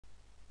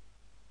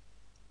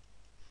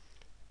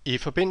I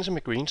forbindelse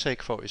med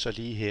GreenTech får I så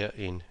lige her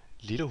en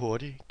lille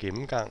hurtig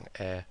gennemgang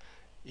af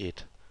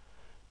et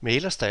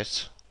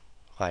mailerstats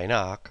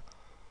regneark.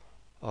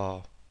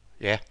 Og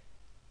ja,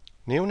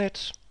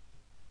 Neonet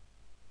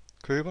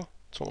køber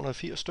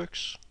 280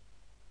 styks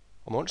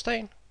om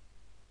onsdagen,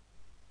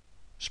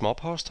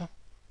 småposter,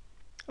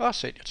 og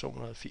sælger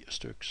 280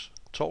 styks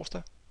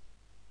torsdag,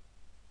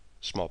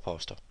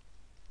 småposter.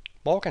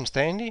 Morgan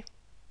Stanley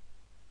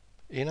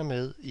ender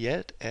med i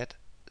alt at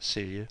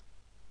sælge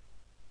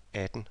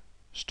 18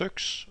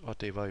 styks,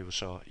 og det var jo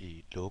så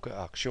i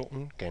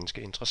lukkeaktionen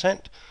ganske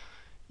interessant,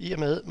 i og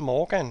med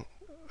Morgan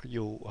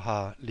jo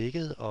har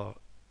ligget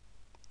og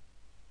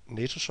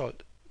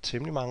nettosolgt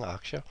temmelig mange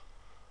aktier,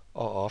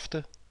 og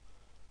ofte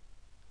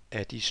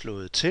er de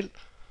slået til,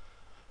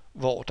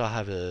 hvor der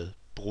har været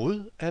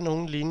brud af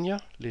nogle linjer,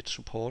 lidt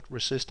support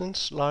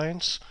resistance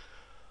lines,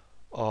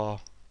 og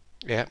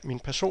ja, min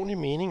personlige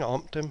mening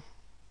om dem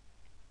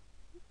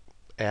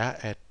er,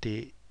 at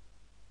det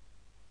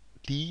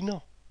ligner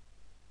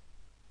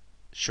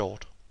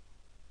short.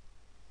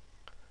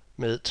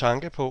 Med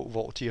tanke på,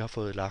 hvor de har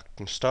fået lagt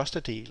den største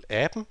del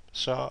af dem,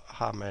 så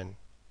har man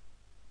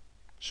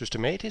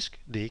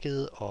systematisk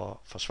ligget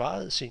og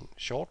forsvaret sin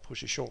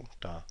short-position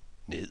der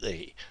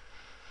nedad.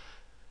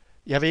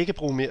 Jeg vil ikke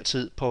bruge mere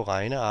tid på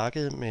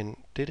regnearket,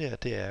 men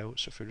det er jo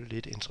selvfølgelig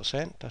lidt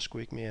interessant. Der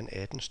skulle ikke mere end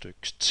 18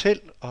 stykker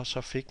til, og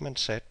så fik man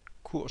sat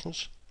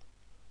kursens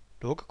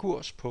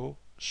lukkekurs på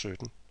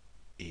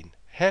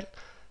 17,5.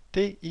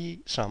 Det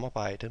i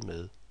samarbejde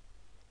med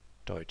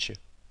Deutsche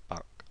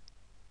Bank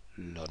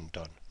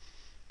London.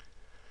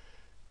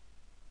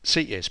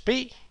 CSB,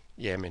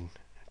 jamen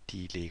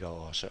de ligger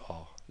også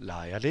og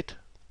leger lidt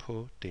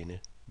på denne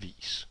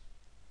vis.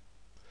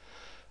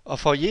 Og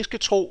for at I ikke skal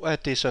tro,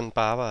 at det sådan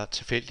bare var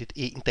tilfældigt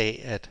en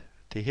dag, at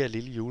det her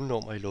lille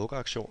julenummer i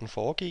lukkeaktionen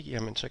foregik,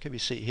 jamen så kan vi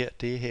se her,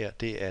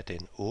 det er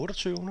den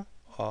 28.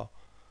 og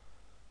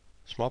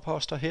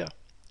småposter her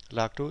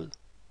lagt ud.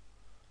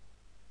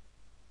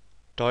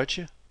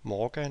 Deutsche,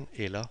 Morgan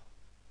eller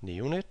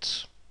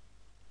Neonet.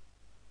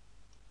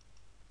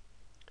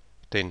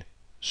 Den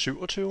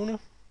 27.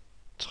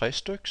 60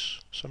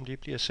 styks, som lige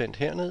bliver sendt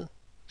herned,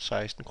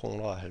 16,90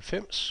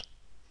 kroner.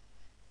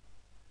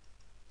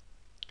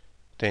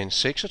 Den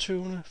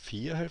 26.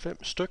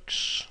 94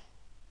 styks,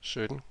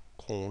 17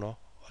 kroner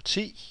og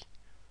 10.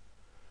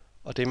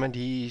 Og det man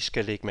lige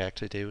skal lægge mærke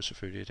til, det er jo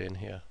selvfølgelig den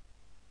her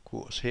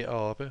kurs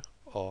heroppe,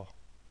 og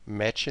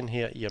matchen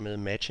her, i og med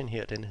matchen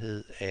her, den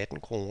hed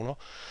 18 kroner.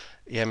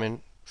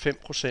 Jamen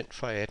 5%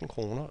 for 18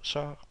 kroner,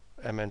 så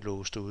er man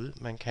låst ude.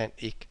 Man kan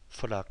ikke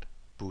få lagt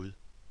bud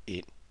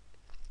ind.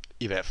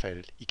 I hvert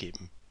fald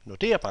igennem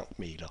Nordea Bank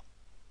mailer.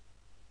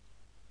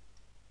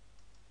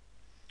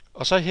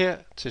 Og så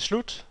her til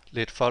slut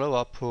lidt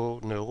follow-up på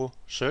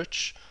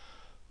NeuroSearch,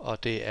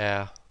 og det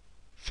er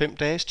 5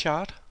 dages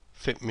chart,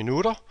 5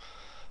 minutter.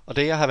 Og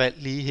det jeg har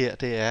valgt lige her,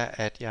 det er,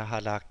 at jeg har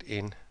lagt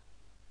en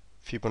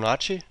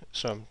Fibonacci,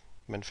 som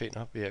man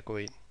finder ved at gå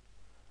ind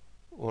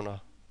under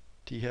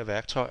de her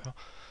værktøjer.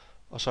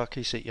 Og så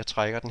kan I se, at jeg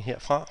trækker den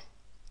herfra.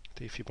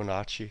 Det er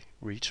Fibonacci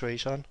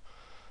retraceren.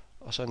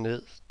 Og så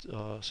ned,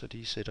 og så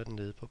de sætter den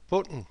ned på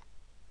bunden.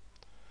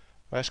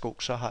 Værsgo,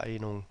 så har I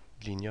nogle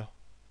linjer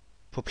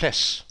på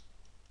plads.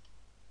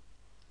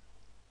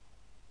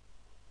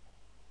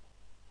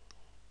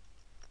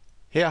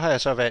 Her har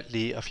jeg så valgt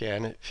lige at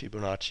fjerne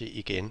Fibonacci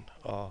igen,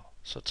 og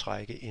så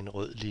trække en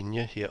rød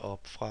linje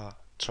herop fra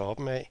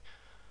toppen af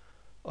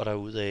og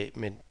derudad.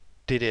 Men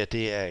det der,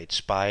 det er et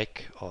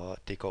spike, og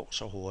det går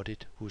så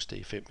hurtigt. Husk det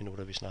i 5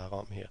 minutter, vi snakker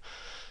om her.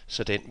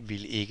 Så den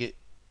vil ikke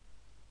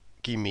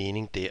give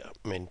mening der,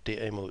 men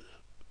derimod,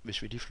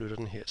 hvis vi lige flytter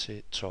den her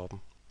til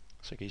toppen,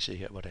 så kan I se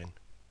her, hvordan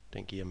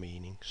den giver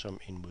mening som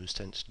en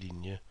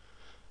modstandslinje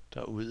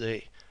derudad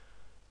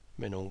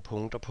med nogle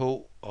punkter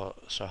på, og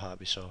så har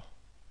vi så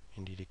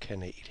en lille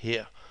kanal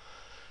her.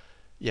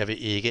 Jeg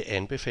vil ikke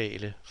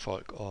anbefale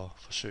folk at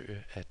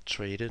forsøge at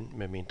trade den,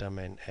 medmindre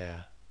man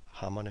er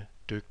hamrende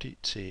dygtig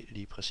til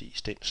lige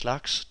præcis den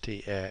slags.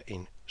 Det er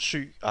en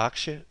syg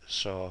aktie,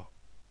 så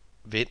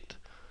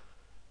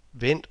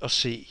vent og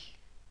se,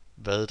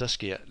 hvad der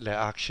sker. Lad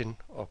aktien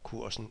og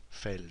kursen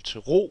falde til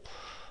ro,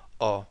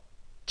 og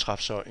træf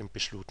så en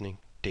beslutning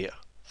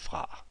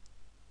derfra.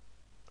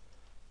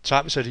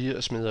 Tager vi så lige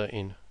og smider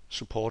en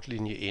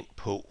supportlinje ind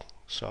på,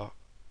 så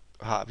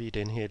har vi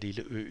den her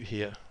lille ø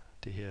her,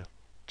 det her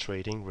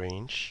trading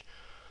range,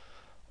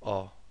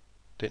 og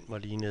den var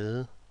lige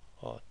nede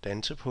og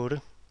danse på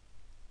det,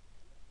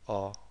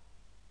 og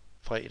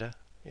fredag,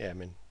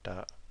 jamen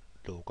der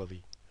lukker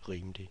vi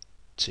rimelig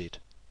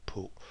tæt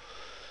på.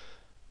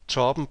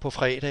 Toppen på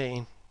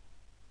fredagen,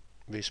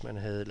 hvis man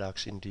havde lagt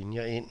sin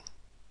linjer ind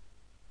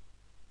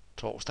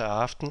torsdag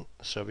aften,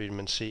 så vil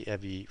man se,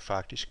 at vi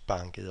faktisk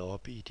bankede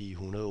op i de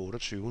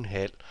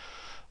 128,5.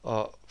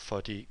 Og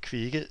for de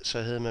kvikke,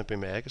 så havde man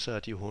bemærket sig,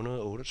 at de 128,5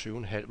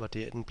 var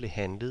der, den blev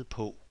handlet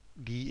på,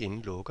 lige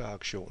inden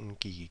lukkeaktionen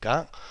gik i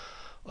gang.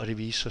 Og det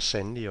viste sig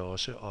sandelig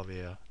også at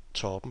være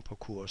toppen på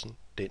kursen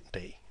den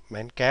dag.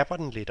 Man gapper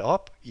den lidt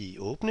op i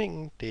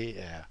åbningen,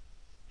 det er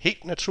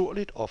helt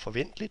naturligt og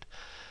forventeligt.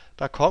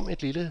 Der kom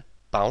et lille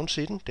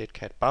bounce i den, dead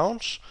cat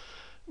bounce,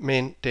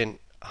 men den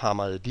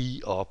hamrede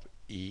lige op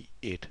i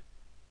et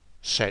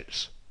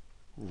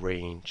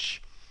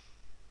salgsrange.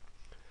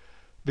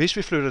 Hvis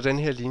vi flytter den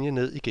her linje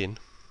ned igen,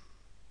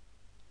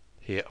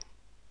 her,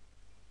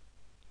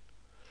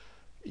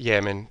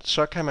 jamen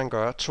så kan man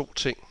gøre to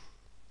ting.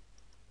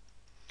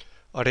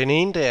 Og den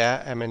ene det er,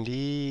 at man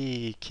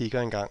lige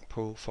kigger en gang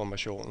på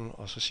formationen,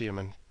 og så siger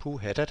man,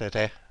 puha da da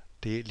da,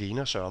 det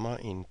ligner sørmer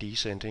en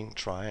descending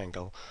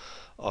triangle.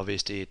 Og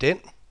hvis det er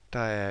den, der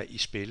er i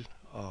spil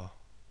og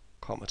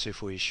kommer til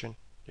fruition,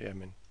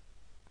 jamen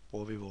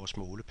bruger vi vores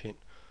målepind.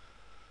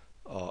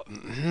 Og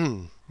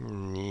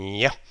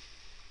ja,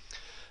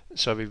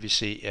 så vil vi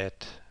se,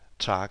 at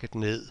target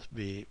ned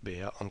vil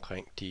være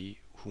omkring de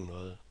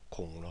 100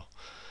 kroner.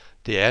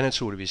 Det er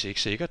naturligvis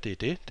ikke sikkert, det er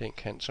det. Den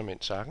kan som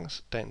en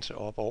sagtens danse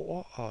op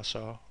over og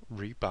så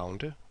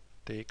rebounde.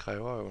 Det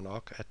kræver jo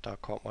nok, at der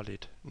kommer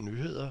lidt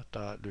nyheder,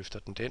 der løfter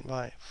den den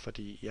vej,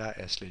 fordi jeg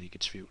er slet ikke i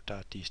tvivl.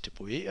 Der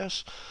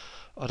distribueres,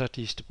 og der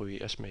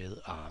distribueres med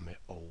arme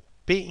og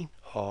ben,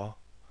 og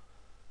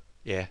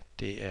ja,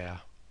 det er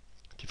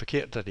de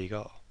forkerte, der ligger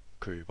og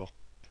køber.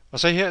 Og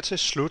så her til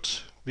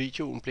slut.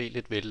 Videoen blev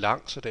lidt vel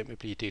lang, så den vil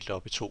blive delt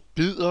op i 2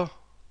 bidder.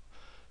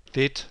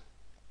 Lidt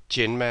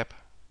Genmab,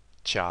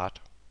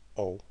 chart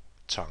og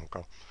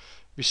tanker.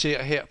 Vi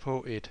ser her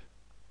på et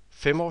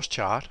 5-års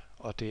chart,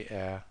 og det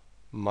er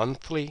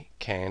monthly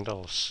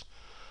candles.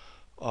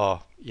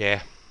 Og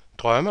ja,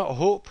 drømme og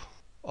håb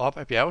op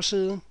ad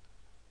bjergsiden,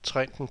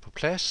 trenden på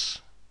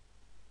plads,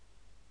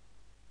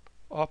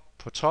 op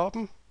på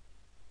toppen.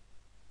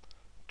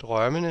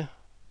 Drømmene,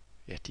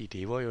 ja, de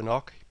lever jo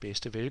nok i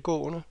bedste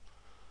velgående.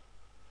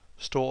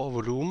 Stor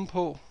volumen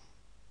på,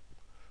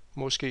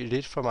 måske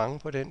lidt for mange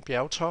på den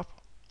bjergtop.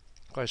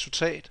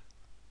 Resultat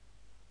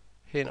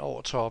hen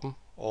over toppen,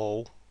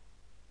 og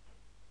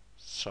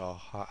så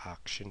har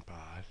aktien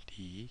bare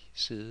lige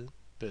siden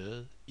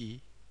været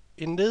i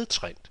en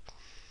nedtrend.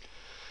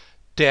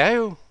 Det er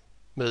jo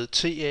med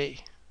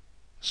TA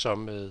som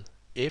med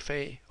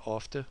FA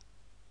ofte,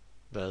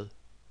 hvad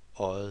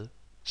øjet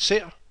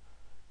ser,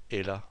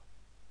 eller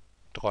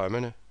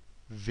drømmene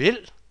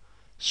vil.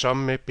 Som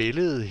med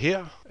billedet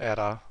her er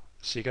der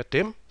sikkert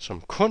dem,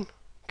 som kun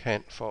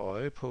kan få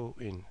øje på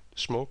en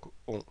smuk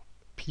ung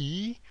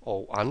pige,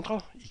 og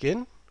andre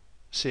igen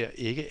ser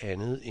ikke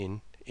andet end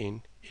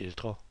en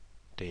ældre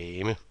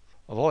dame.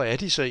 Og hvor er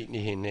de så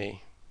egentlig henne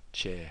af?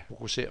 Tja,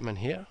 fokuserer man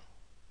her,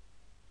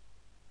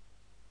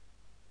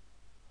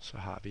 så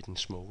har vi den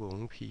smukke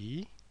unge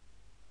pige.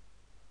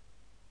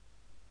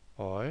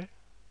 Øje,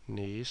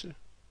 næse,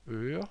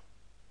 øre.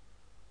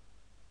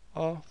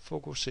 Og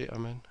fokuserer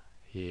man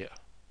her,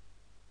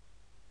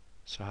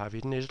 så har vi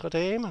den ældre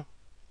dame.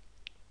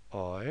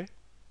 Øje,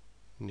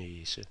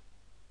 næse,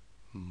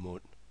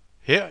 mund.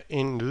 Her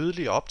en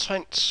nydelig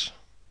uptrend.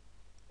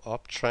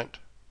 Uptrend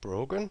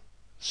broken.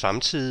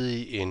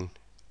 Samtidig en,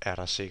 er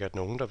der sikkert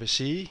nogen, der vil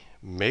sige,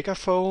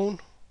 megaphone.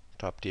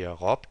 Der bliver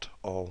råbt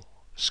og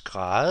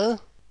skreget.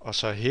 Og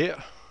så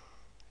her,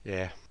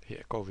 ja,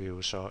 her går vi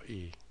jo så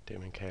i det,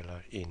 man kalder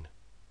en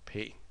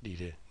pæn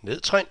lille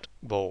nedtrend,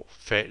 hvor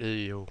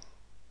faldet jo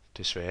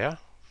desværre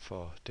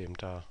for dem,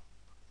 der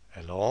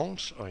er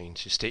longs og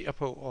insisterer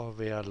på at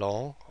være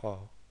long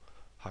og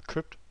har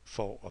købt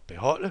for at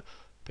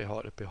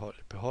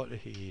beholde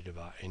hele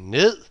vejen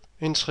ned.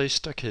 En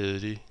trist og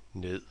kedelig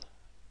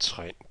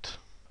nedtrend.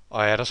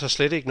 Og er der så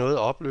slet ikke noget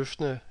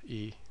opløftende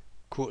i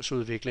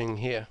kursudviklingen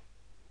her?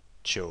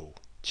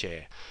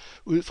 Tja.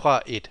 Ud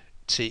fra et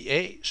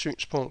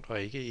TA-synspunkt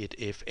og ikke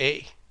et FA,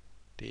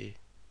 det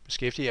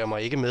beskæftiger jeg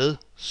mig ikke med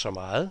så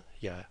meget.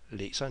 Jeg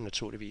læser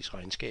naturligvis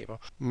regnskaber.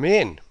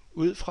 Men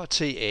ud fra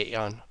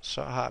TA'eren,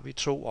 så har vi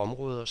 2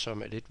 områder,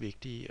 som er lidt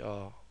vigtige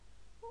at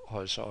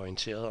holde sig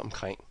orienteret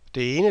omkring.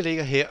 Det ene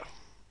ligger her,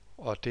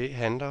 og det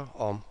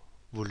handler om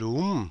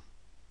volumen,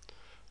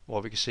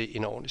 hvor vi kan se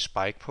en ordentlig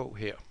spike på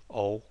her.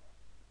 Og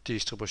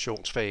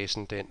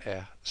distributionsfasen, den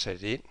er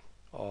sat ind,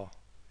 og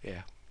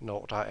ja,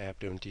 når der er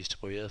blevet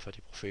distribueret fra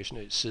de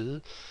professionelle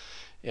side,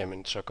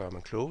 jamen så gør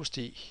man klogest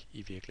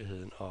i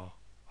virkeligheden at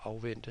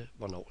afvente,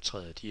 hvornår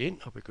træder de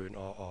ind og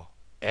begynder at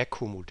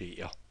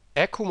akkumulere.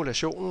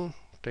 Akkumulationen,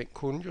 den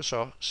kunne jo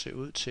så se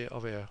ud til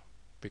at være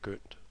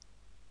begyndt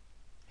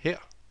her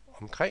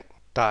omkring.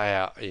 Der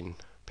er en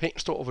pæn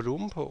stor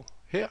volumen på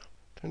her.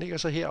 Den ligger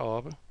så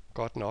heroppe,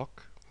 godt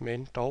nok,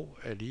 men dog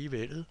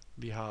alligevel.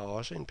 Vi har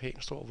også en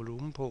pæn stor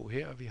volumen på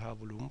her, vi har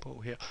volumen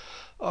på her.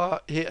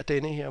 Og her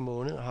denne her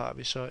måned har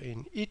vi så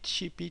en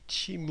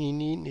itchy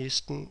mini,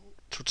 næsten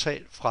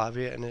totalt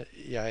fraværende,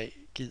 jeg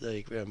gider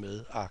ikke være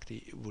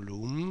med-agtig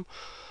volumen.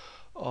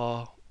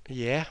 Og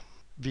ja,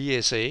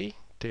 VSA,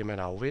 det man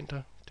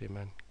afventer, det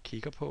man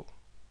kigger på,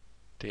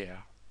 det er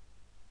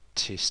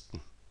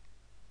testen.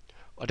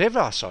 Og det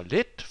var så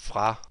lidt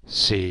fra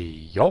Se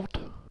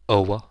hjort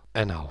over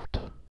and out.